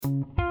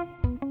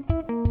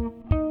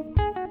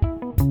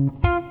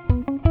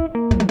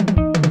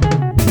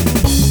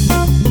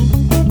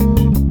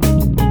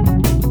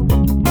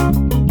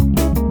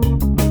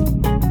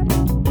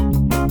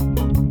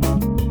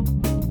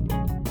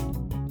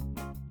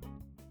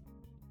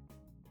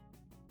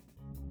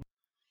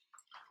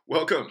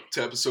Welcome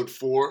to episode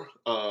 4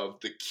 of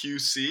the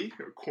QC,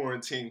 or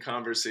Quarantine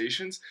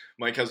Conversations.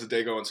 Mike, how's the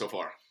day going so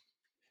far?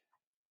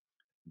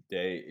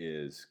 Day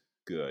is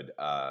good.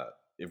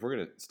 If we're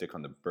going to stick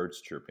on the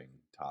birds chirping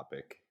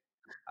topic,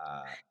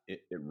 it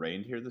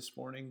rained here this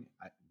morning.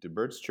 Do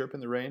birds chirp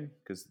in the rain?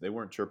 Because they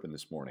weren't chirping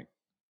this morning.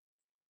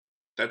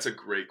 That's a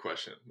great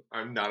question.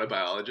 I'm not a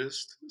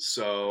biologist,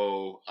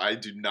 so I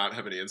do not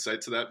have any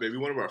insight to that. Maybe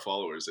one of our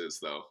followers is,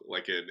 though,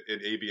 like an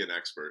avian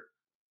expert.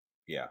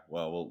 Yeah,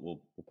 well, we'll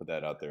put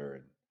that out there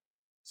and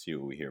see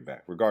what we hear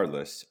back.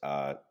 Regardless,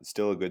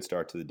 still a good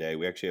start to the day.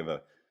 We actually have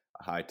a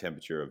high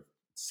temperature of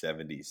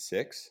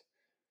 76.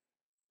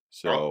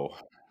 Oh,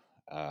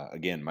 So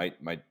again,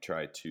 might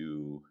try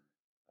to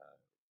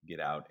get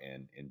out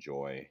and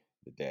enjoy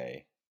the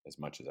day as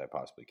much as I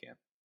possibly can.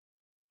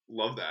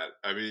 love that.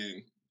 I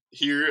mean,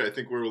 here, I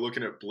think we're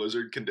looking at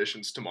blizzard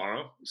conditions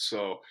tomorrow.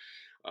 So,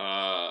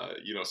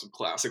 some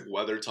classic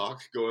weather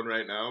talk going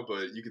right now,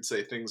 but you could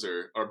say things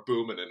are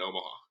booming in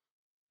Omaha.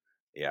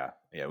 Yeah,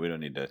 we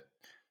don't need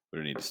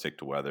to stick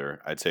to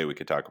weather. I'd say we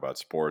could talk about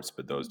sports,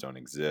 but those don't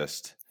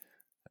exist.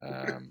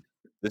 Um,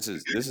 this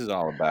is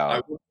all I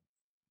about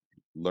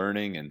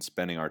learning and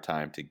spending our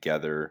time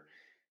together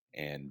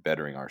and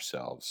bettering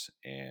ourselves.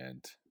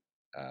 And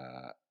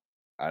uh,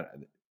 I,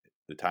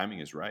 the timing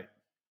is right.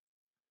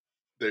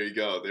 There you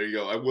go. There you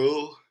go. I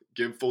will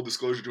give full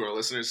disclosure to our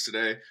listeners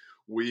today.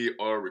 We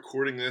are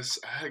recording this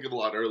a heck of a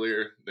lot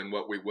earlier than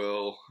what we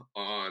will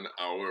on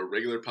our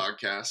regular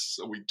podcast.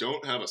 So we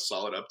don't have a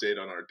solid update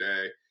on our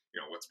day,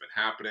 what's been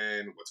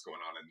happening, what's going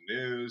on in the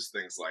news,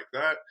 things like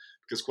that.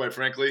 Because quite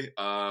frankly,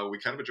 we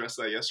kind of addressed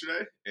that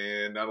yesterday,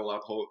 and not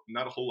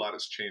a whole lot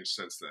has changed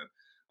since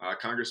then.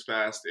 Congress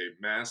passed a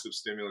massive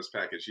stimulus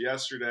package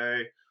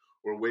yesterday.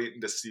 We're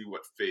waiting to see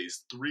what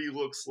phase 3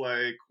 looks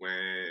like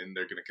when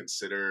they're going to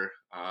consider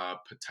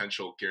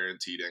potential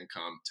guaranteed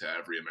income to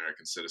every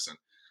American citizen.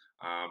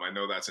 I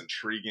know that's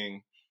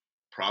intriguing,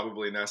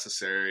 probably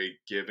necessary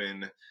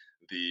given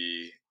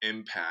the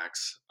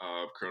impacts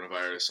of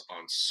coronavirus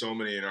on so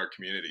many in our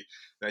community.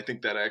 And I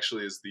think that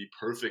actually is the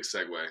perfect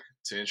segue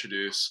to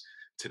introduce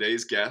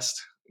today's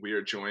guest. We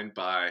are joined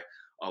by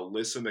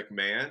Alyssa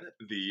McMahon,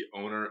 the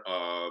owner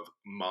of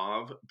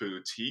Mauve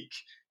Boutique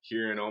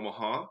here in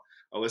Omaha.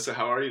 Alyssa,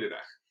 how are you today?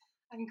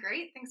 I'm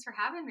great. Thanks for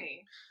having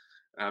me.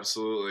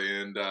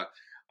 Absolutely. And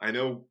I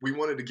know we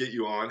wanted to get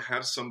you on,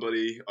 have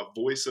somebody, a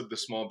voice of the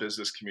small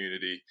business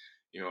community.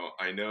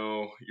 I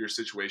know your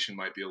situation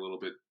might be a little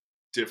bit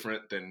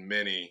different than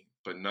many,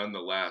 but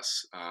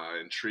nonetheless,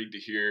 intrigued to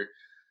hear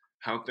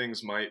how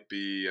things might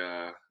be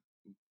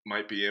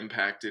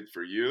impacted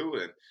for you,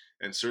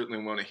 and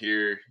certainly want to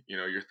hear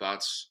your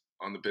thoughts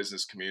on the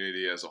business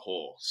community as a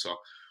whole. So,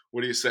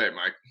 what do you say,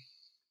 Mike?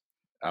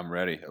 I'm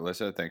ready,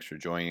 Alyssa. Thanks for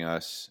joining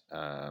us.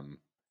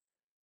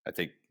 I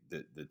think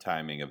the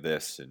timing of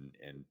this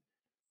and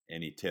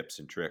any tips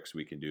and tricks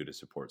we can do to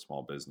support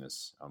small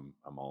business,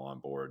 I'm all on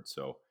board.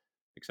 So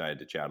excited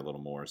to chat a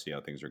little more, see how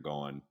things are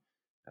going,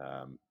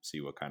 see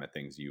what kind of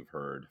things you've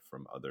heard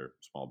from other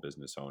small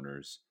business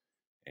owners,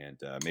 and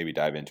maybe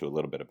dive into a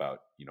little bit about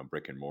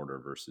brick and mortar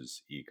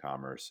versus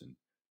e-commerce and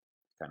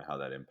kind of how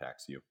that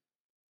impacts you.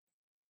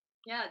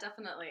 Yeah,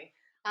 definitely.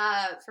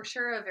 For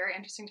sure, a very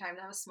interesting time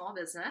to have a small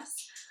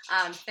business.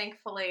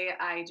 Thankfully,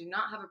 I do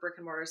not have a brick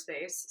and mortar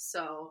space,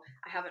 so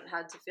I haven't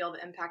had to feel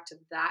the impact of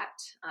that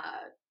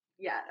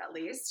yet, at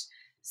least.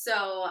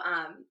 So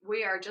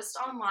we are just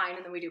online,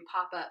 and then we do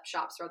pop-up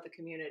shops throughout the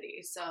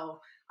community. So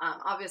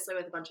obviously,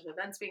 with a bunch of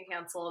events being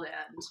canceled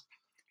and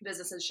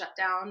businesses shut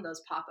down,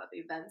 those pop-up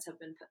events have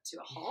been put to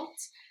a halt.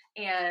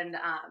 And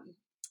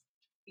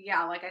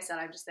yeah, like I said,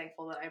 I'm just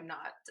thankful that I'm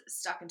not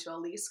stuck into a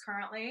lease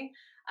currently,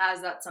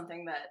 as that's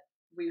something that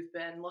we've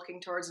been looking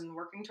towards and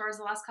working towards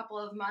the last couple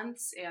of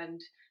months,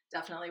 and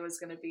definitely was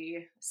going to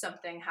be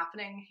something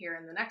happening here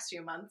in the next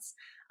few months.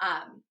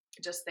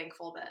 Just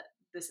thankful that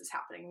this is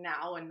happening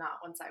now and not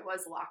once I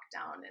was locked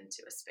down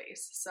into a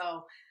space.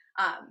 So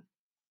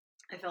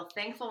I feel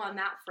thankful on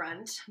that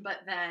front,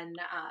 but then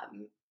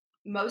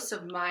most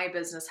of my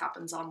business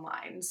happens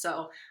online.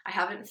 So I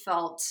haven't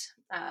felt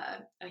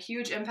a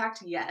huge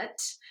impact yet,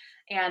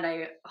 and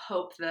I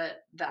hope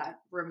that that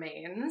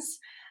remains.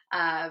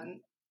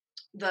 Um,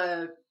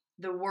 the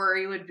the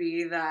worry would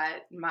be that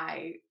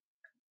my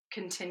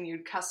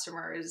continued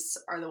customers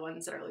are the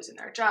ones that are losing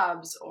their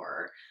jobs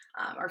or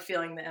are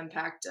feeling the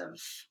impact of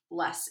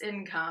less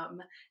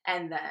income,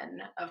 and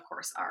then of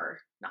course are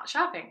not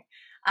shopping.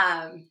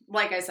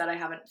 Like I said, I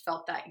haven't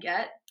felt that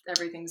yet.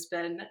 Everything's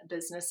been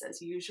business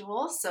as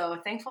usual, so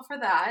thankful for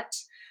that.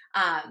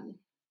 um,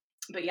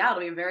 but yeah,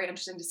 it'll be very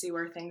interesting to see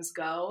where things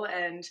go,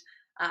 and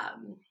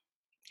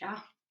yeah.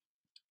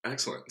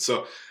 Excellent.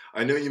 So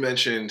I know you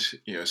mentioned,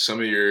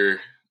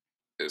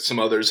 some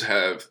others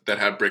have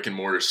brick and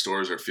mortar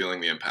stores are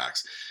feeling the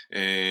impacts,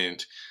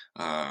 and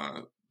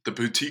uh, the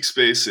boutique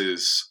space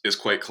is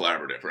quite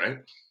collaborative, right?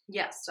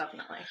 Yes,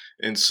 definitely.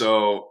 And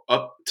so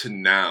up to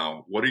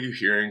now, what are you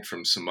hearing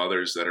from some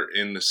others that are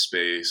in the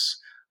space?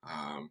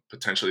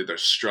 potentially their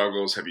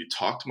struggles. Have you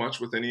talked much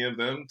with any of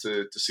them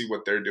to see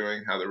what they're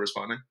doing, how they're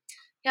responding?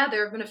 Yeah,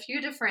 there have been a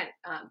few different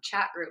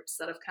chat groups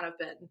that have kind of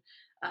been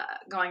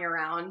going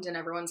around, and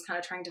everyone's kind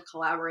of trying to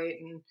collaborate,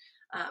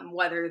 and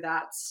whether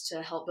that's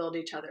to help build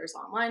each other's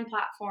online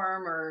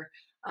platform or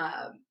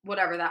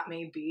whatever that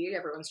may be,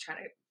 everyone's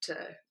trying to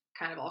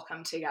kind of all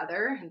come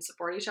together and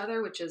support each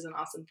other, which is an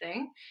awesome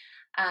thing.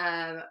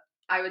 Um,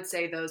 I would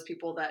say those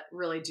people that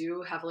really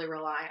do heavily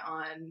rely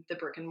on the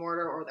brick and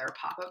mortar or their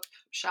pop up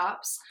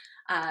shops,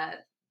 uh,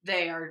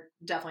 they are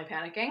definitely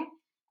panicking.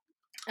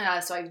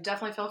 So I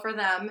definitely feel for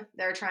them.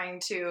 They're trying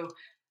to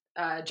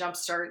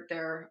jumpstart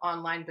their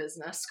online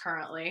business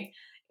currently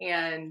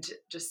and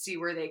just see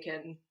where they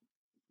can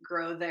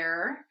grow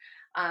there.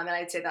 And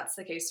I'd say that's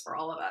the case for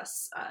all of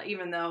us.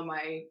 Even though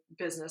my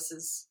business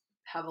is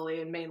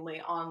heavily and mainly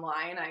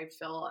online, I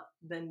feel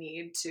the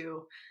need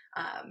to,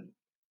 um,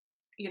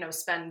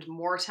 spend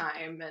more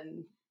time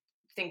and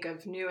think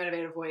of new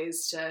innovative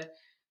ways to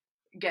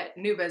get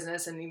new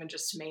business and even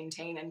just to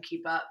maintain and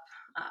keep up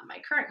my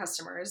current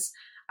customers.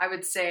 I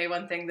would say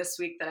one thing this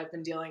week that I've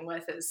been dealing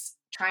with is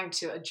trying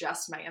to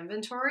adjust my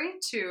inventory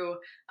to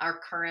our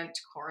current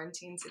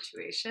quarantine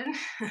situation.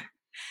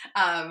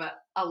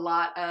 A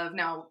lot of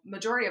now,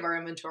 majority of our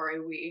inventory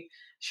we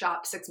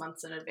shop 6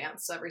 months in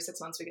advance. So every 6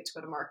 months we get to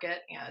go to market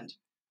and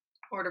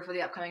order for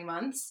the upcoming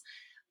months.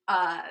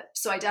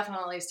 So I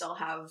definitely still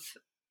have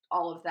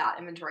all of that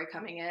inventory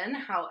coming in.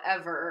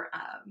 However,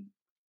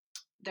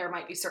 there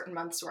might be certain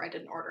months where I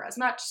didn't order as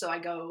much. So I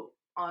go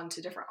on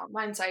to different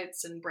online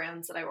sites and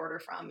brands that I order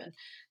from and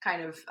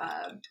kind of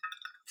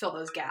fill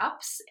those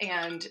gaps.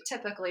 And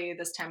typically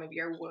this time of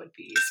year would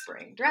be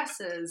spring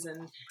dresses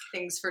and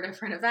things for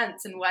different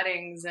events and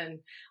weddings. And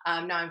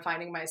now I'm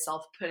finding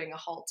myself putting a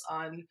halt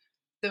on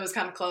those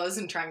kind of clothes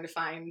and trying to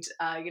find,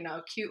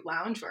 cute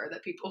loungewear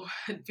that people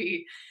would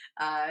be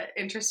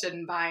interested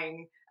in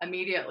buying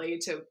immediately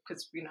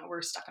because,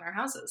 we're stuck in our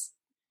houses.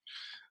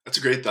 That's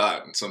a great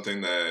thought, and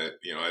something that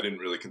I didn't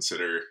really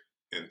consider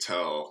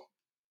until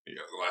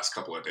the last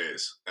couple of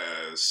days.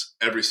 As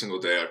every single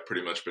day, I've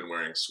pretty much been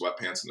wearing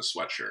sweatpants and a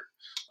sweatshirt.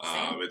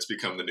 It's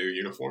become the new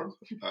uniform.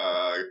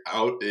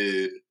 Out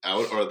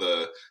are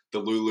the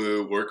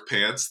Lulu work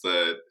pants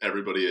that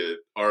everybody at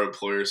our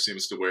employer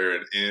seems to wear,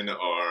 and in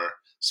are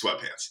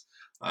sweatpants.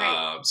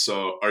 Right.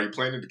 So are you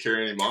planning to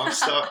carry any mom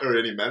stuff or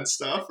any men's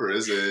stuff, or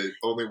is it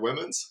only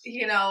women's?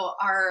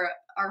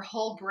 Our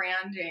whole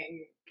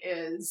branding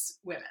is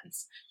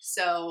women's.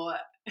 So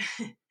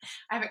I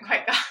haven't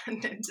quite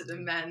gotten into the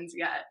men's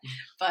yet,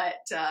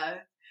 but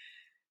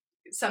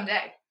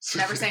someday.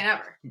 Never say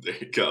never. There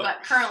you go.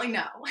 But currently,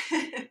 no.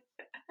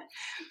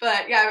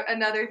 But yeah,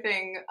 another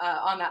thing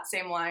on that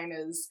same line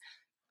is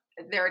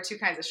there are two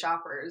kinds of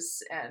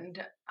shoppers,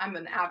 and I'm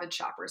an avid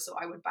shopper, so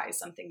I would buy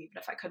something even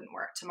if I couldn't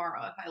wear it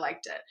tomorrow if I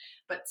liked it.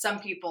 But some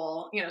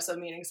people, so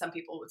meaning some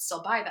people would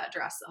still buy that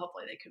dress that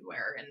hopefully they could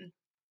wear in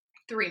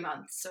 3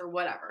 months or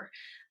whatever.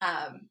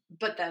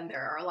 But then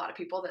there are a lot of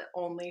people that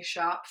only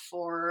shop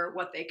for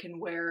what they can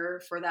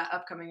wear for that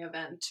upcoming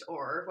event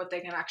or what they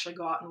can actually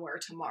go out and wear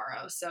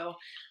tomorrow. So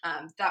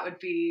that would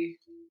be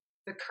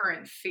the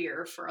current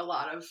fear for a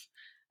lot of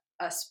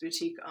us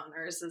boutique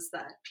owners, is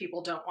that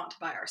people don't want to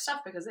buy our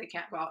stuff because they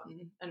can't go out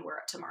and wear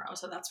it tomorrow.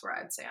 So that's where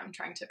I'd say I'm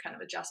trying to kind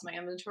of adjust my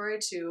inventory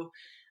to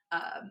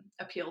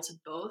appeal to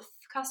both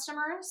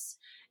customers.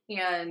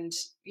 And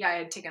yeah, I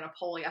had taken a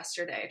poll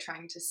yesterday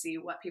trying to see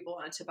what people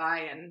wanted to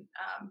buy, and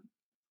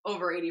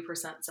over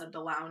 80% said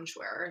the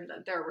loungewear, and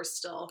there were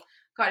still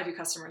quite a few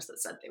customers that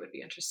said they would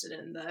be interested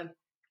in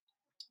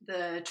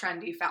the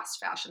trendy fast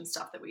fashion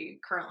stuff that we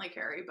currently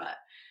carry. But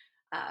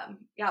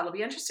yeah, it'll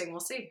be interesting. We'll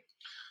see.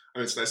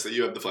 And it's nice that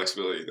you have the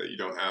flexibility that you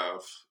don't have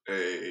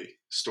a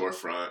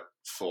storefront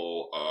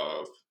full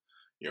of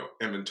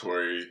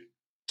inventory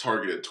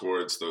targeted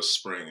towards those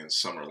spring and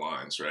summer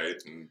lines,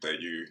 right? And that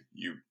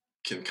you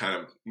can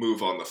kind of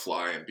move on the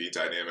fly and be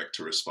dynamic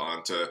to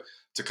respond to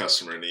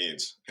customer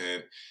needs.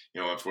 And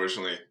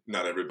unfortunately,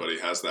 not everybody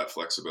has that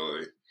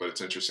flexibility, but it's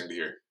interesting to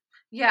hear.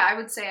 Yeah, I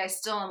would say I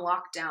still am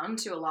locked down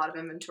to a lot of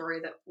inventory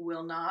that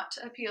will not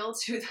appeal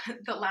to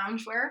the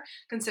loungewear,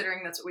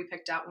 considering that's what we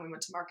picked out when we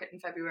went to market in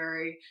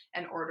February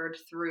and ordered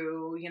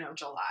through,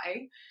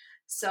 July.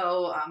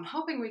 So I'm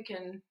hoping we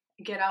can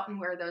get out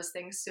and wear those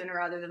things sooner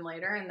rather than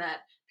later, and that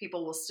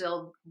people will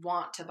still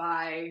want to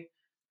buy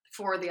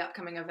for the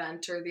upcoming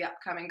event or the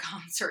upcoming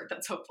concert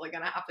that's hopefully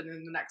going to happen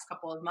in the next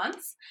couple of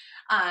months.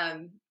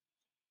 And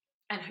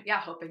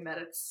yeah, hoping that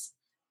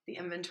the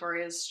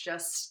inventory is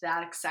just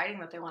that exciting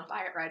that they want to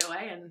buy it right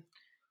away and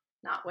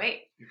not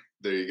wait.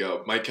 There you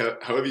go. Mike,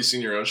 how have you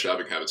seen your own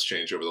shopping habits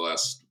change over the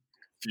last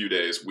few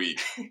days, week?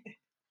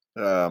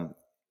 Well,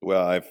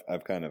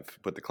 I've kind of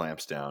put the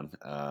clamps down.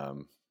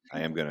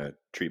 I am going to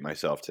treat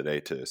myself today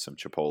to some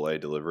Chipotle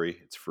delivery.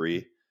 It's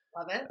free.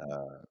 Love it.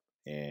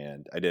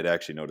 And I did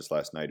actually notice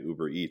last night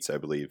Uber Eats, I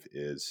believe,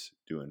 is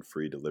doing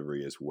free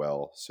delivery as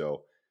well.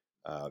 So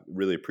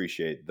really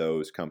appreciate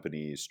those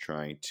companies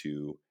trying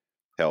to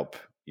help,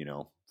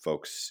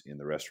 folks in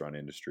the restaurant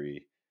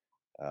industry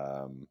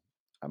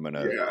I'm going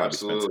to Yeah, probably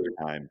spend some absolutely.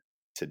 time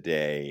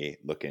today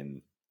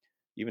looking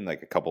even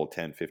like a couple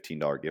 $10,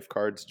 $15 gift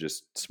cards,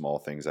 just small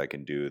things I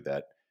can do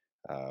that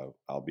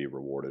I'll be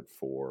rewarded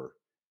for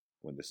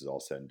when this is all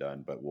said and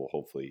done, but will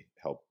hopefully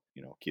help,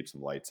 keep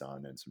some lights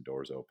on and some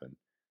doors open.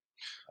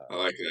 I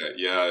like that.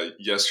 Yeah,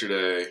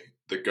 yesterday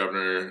the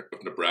governor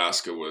of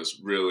Nebraska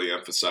was really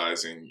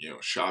emphasizing,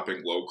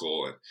 shopping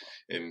local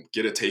and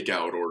get a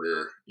takeout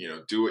order.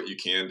 Do what you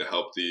can to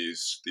help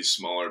these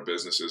smaller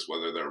businesses,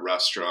 whether they're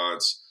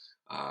restaurants,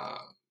 uh,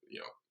 you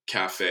know,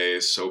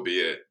 cafes. So be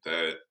it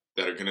that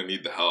are going to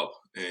need the help.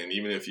 And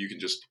even if you can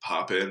just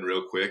pop in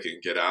real quick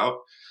and get out,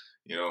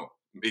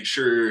 make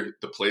sure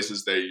the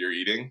places that you're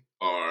eating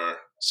are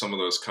some of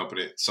those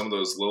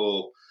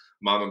little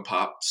mom and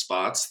pop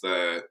spots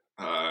that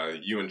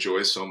you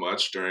enjoy so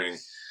much during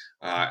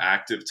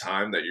active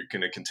time that you're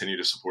going to continue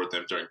to support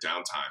them during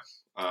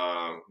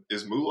downtime.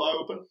 Is Moolah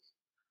open?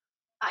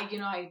 I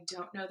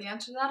don't know the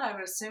answer to that. I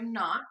would assume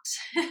not.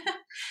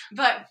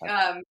 But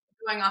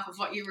going off of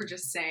what you were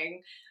just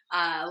saying,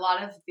 a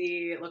lot of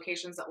the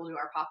locations that we'll do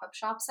our pop-up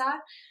shops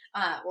at,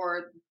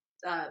 or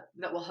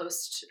that will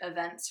host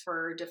events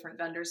for different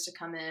vendors to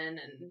come in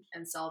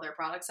and sell their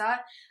products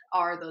at,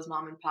 are those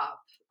mom and pop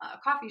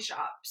coffee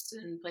shops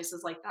and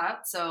places like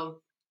that.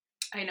 So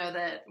I know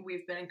that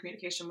we've been in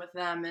communication with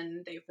them,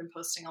 and they've been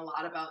posting a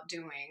lot about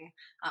doing,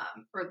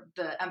 or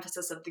the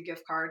emphasis of the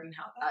gift card and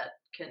how that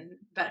can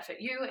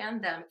benefit you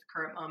and them at the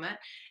current moment.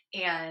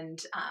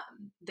 And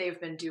they've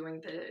been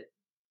doing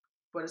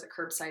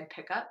curbside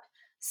pickup.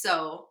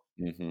 So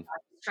Mm-hmm.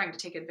 trying to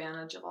take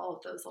advantage of all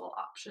of those little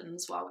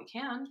options while we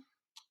can.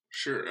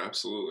 Sure,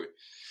 absolutely.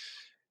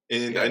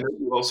 And I Yeah. know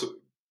you also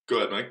go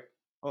ahead, Mike.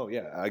 Oh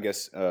yeah, I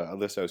guess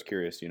Alyssa, I was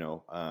curious.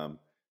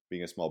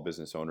 Being a small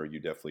business owner, you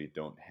definitely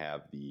don't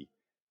have the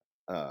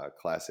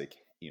classic,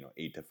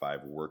 8 to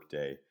 5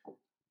 workday.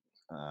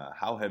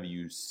 How have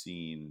you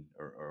seen,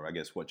 or I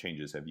guess, what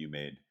changes have you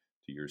made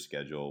to your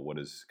schedule? What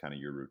does kind of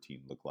your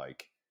routine look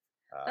like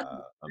That's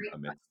a great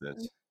amidst question.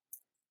 this?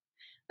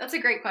 That's a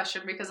great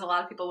question, because a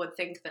lot of people would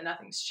think that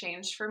nothing's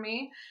changed for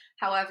me.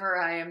 However,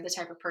 I am the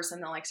type of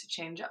person that likes to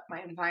change up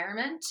my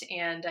environment.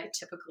 And I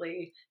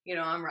typically,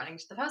 I'm running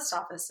to the post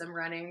office, I'm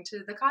running to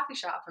the coffee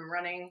shop, I'm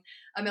running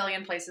a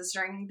million places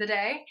during the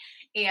day.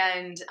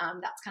 And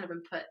that's kind of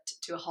been put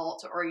to a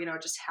halt, or,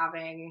 just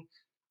having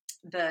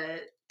the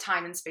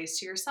time and space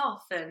to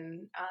yourself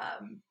and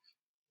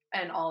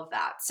all of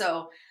that.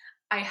 So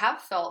I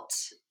have felt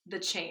the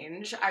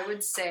change. I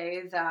would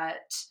say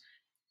that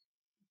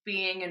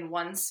being in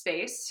one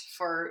space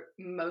for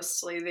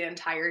mostly the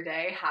entire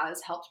day has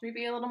helped me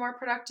be a little more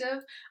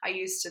productive. I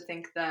used to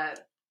think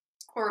that,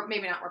 or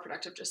maybe not more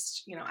productive,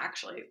 just,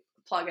 actually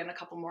plug in a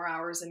couple more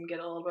hours and get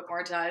a little bit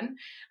more done.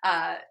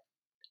 I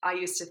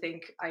used to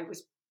think I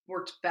was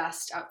worked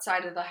best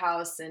outside of the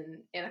house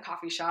and in a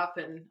coffee shop,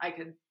 and I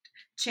could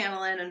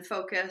channel in and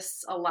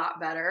focus a lot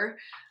better,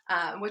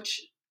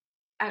 which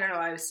I don't know.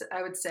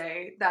 I would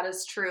say that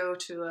is true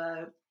to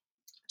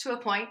a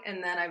point,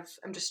 and then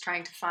I'm just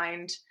trying to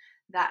find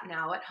that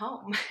now at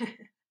home.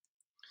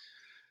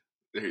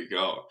 There you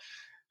go.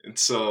 And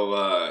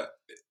so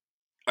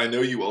I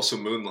know you also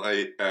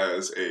moonlight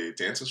as a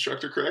dance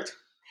instructor, correct?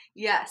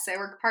 Yes, I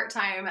work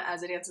part-time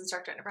as a dance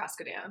instructor at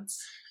Nebraska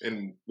Dance.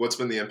 And what's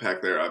been the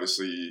impact there?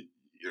 Obviously,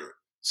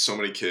 so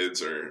many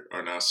kids are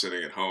now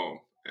sitting at home,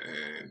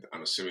 and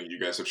I'm assuming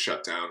you guys have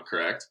shut down,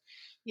 correct?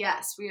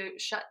 Yes, we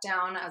shut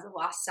down as of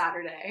last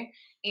Saturday.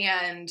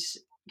 And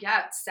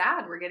yeah, it's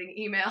sad. We're getting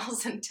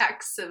emails and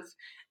texts of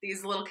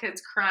these little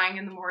kids crying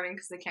in the morning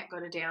because they can't go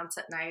to dance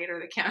at night, or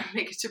they can't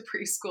make it to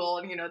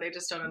preschool, and they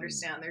just don't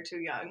understand. They're too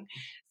young.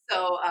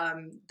 So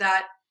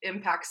that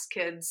impacts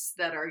kids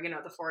that are,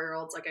 the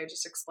 4-year-olds, like I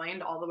just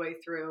explained, all the way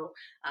through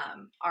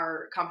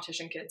our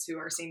competition kids who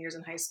are seniors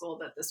in high school,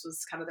 that this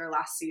was kind of their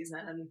last season.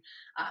 And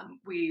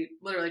we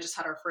literally just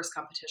had our first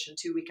competition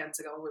 2 weekends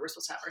ago. We were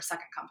supposed to have our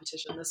second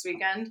competition this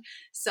weekend.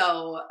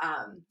 So,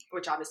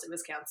 which obviously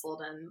was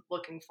canceled, and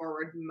looking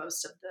forward,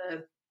 most of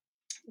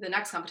the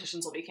next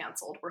competitions will be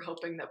canceled. We're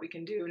hoping that we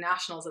can do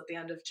nationals at the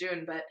end of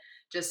June, but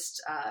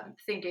just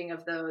thinking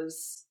of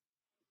those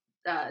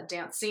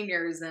dance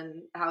seniors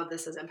and how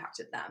this has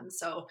impacted them.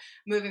 So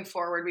moving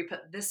forward, we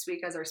put this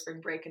week as our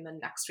spring break, and then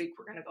next week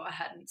we're going to go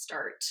ahead and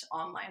start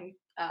online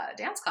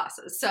dance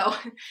classes. So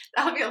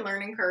that'll be a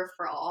learning curve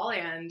for all,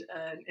 and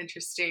an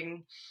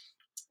interesting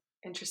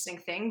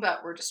thing,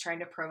 but we're just trying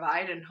to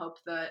provide and hope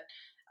that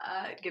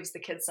it gives the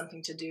kids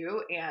something to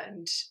do,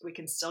 and we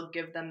can still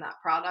give them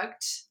that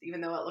product, even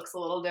though it looks a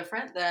little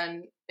different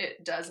than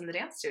it does in the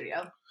dance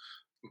studio.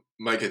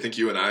 Mike, I think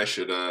you and I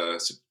should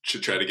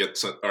try to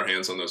get our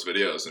hands on those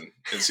videos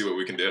and see what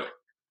we can do.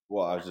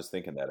 Well, I was just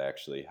thinking that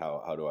actually,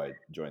 how do I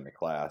join the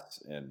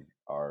class? And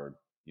are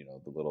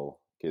the little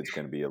kids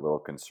going to be a little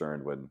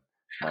concerned when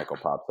Michael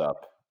pops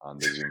up on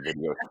the Zoom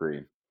video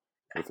screen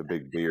with a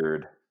big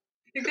beard?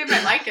 I think they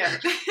might like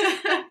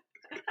it.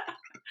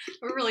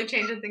 We're really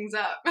changing things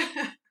up.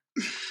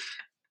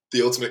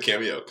 The ultimate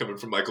cameo coming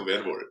from Michael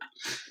Van Voort.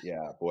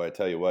 Yeah, boy, I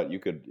tell you what, you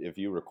could, if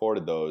you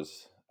recorded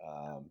those,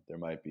 there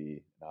might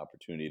be an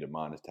opportunity to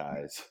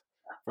monetize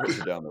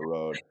further down the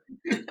road.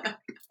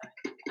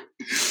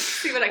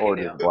 See what I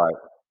can do.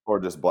 Or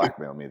just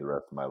blackmail me the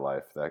rest of my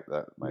life.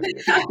 That might be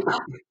a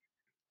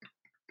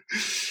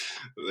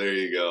There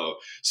you go.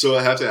 So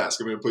I have to ask,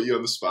 I'm going to put you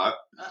on the spot.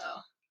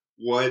 Uh-oh.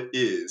 What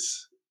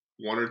is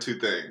one or two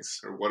things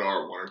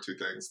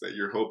that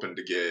you're hoping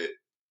to get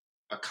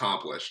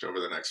accomplished over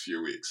the next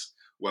few weeks?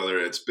 Whether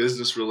it's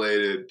business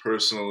related,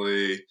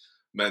 personally,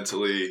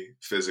 mentally,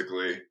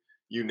 physically,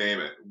 you name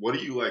it. What are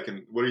you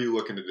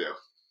looking to do?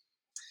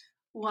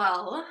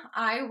 Well,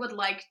 I would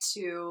like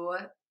to,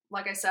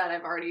 like I said,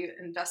 I've already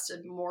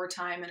invested more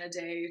time in a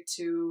day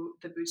to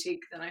the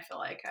boutique than I feel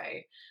like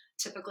I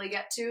typically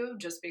get to,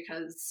 just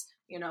because,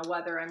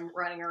 whether I'm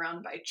running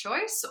around by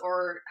choice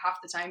or half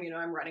the time,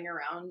 I'm running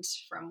around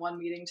from one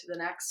meeting to the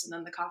next and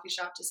then the coffee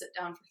shop to sit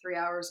down for 3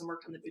 hours and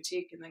work on the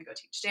boutique and then go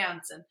teach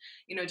dance and,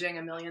 doing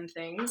a million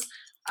things.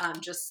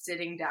 Just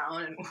sitting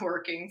down and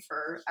working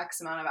for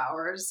X amount of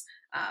hours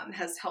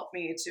has helped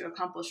me to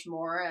accomplish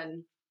more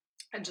and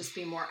just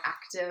be more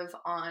active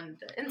on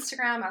the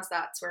Instagram, as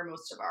that's where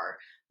most of our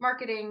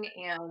marketing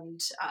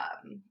and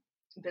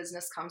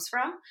business comes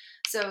from.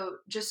 So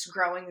just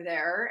growing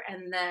there.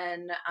 And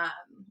then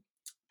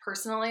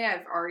personally,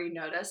 I've already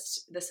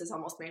noticed this has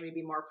almost made me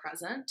be more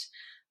present,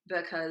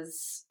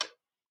 because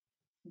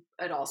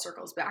it all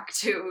circles back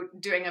to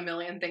doing a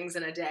million things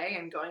in a day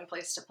and going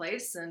place to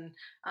place, and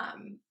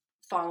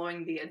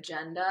following the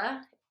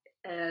agenda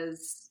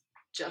is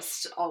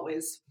just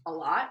always a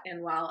lot.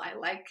 And while I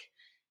like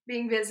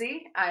being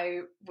busy, I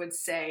would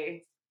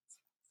say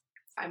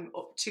I'm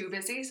too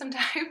busy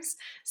sometimes.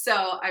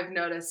 So I've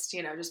noticed,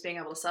 just being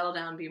able to settle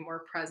down, be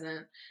more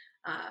present,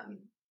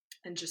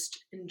 and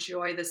just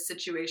enjoy the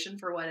situation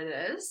for what it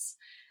is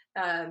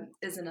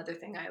another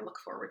thing I look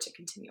forward to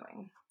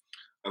continuing.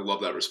 I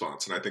love that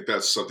response. And I think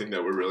that's something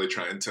that we're really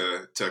trying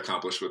to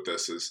accomplish with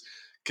this, is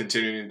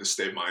continuing to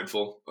stay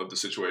mindful of the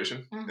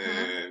situation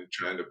and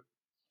trying to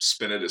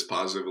spin it as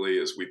positively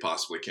as we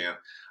possibly can.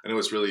 I know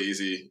it's really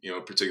easy,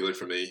 particularly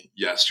for me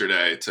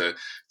yesterday, to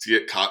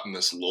get caught in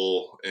this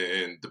lull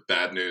in the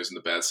bad news and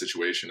the bad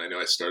situation. I know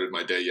I started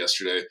my day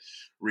yesterday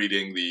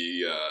reading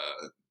the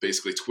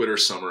basically Twitter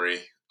summary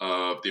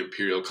of the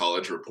Imperial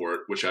College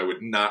report, which I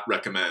would not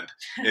recommend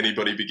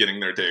anybody beginning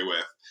their day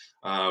with,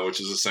 which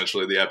is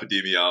essentially the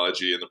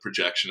epidemiology and the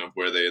projection of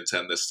where they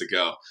intend this to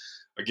go.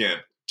 Again,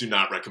 do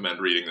not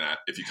recommend reading that.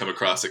 If you come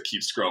across it,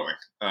 keep scrolling.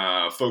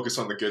 Focus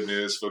on the good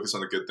news, focus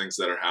on the good things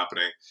that are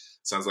happening.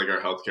 Sounds like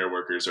our healthcare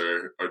workers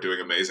are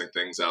doing amazing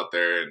things out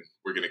there, and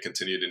we're going to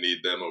continue to need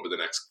them over the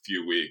next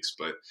few weeks.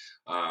 But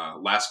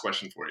last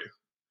question for you.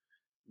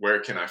 Where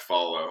can I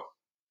follow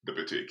the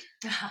boutique?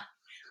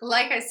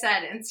 Like I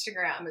said,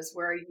 Instagram is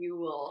where you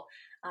will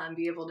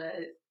be able to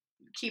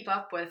keep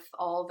up with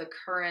all the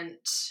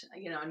current,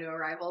 new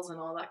arrivals and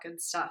all that good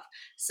stuff.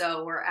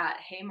 So we're at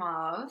Hey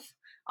Mauve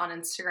on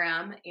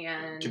Instagram,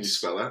 and can you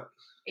spell that?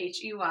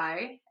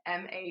 HEYMAUVE,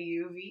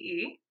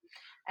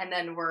 and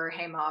then we're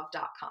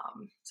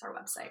heymauve.com. It's our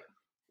website.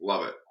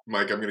 Love it.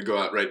 Mike, I'm going to go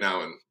out right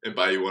now and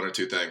buy you one or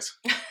two things.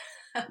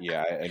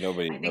 Yeah,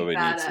 nobody needs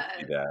to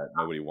see that.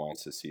 Nobody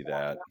wants to see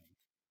that.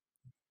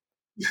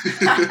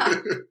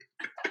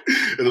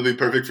 It'll be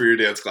perfect for your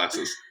dance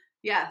classes.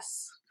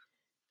 Yes.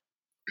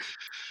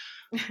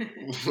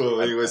 Well,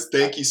 anyways,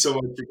 thank you so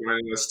much for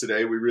joining us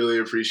today. We really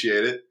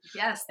appreciate it.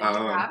 Yes, thank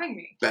you for having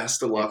me.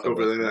 Best of luck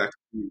over the next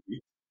few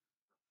weeks.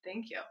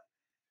 Thank you.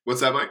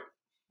 What's that, Mike?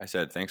 I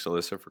said, thanks,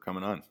 Alyssa, for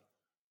coming on.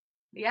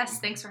 Yes,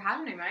 thanks for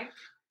having me, Mike.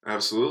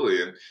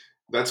 Absolutely. And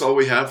that's all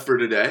we have for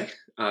today.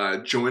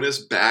 Join us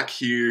back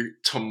here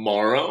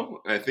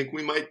tomorrow. I think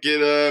we might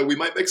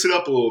mix it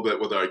up a little bit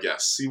with our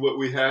guests, see what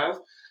we have.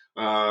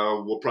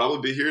 We'll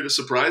probably be here to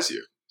surprise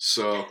you.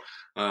 So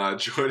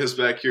join us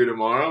back here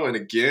tomorrow. And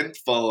again,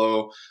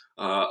 follow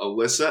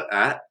Alyssa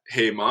at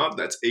HeyMauve.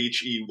 That's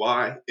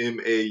HEYMAUVE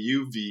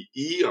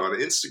on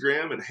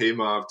Instagram and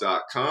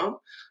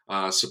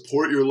heymauve.com.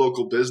 Support your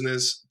local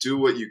business. Do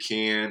what you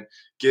can.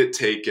 Get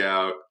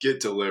takeout. Get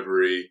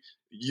delivery.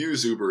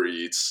 Use Uber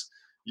Eats.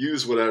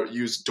 Use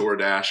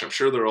DoorDash. I'm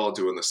sure they're all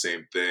doing the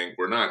same thing.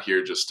 We're not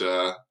here just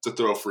to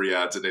throw free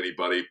ads at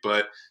anybody,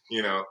 but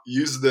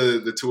use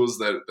the tools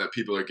that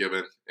people are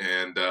given,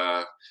 and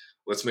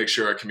let's make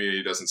sure our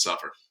community doesn't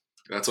suffer.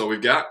 That's all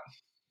we've got.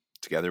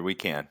 Together we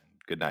can.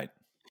 Good night.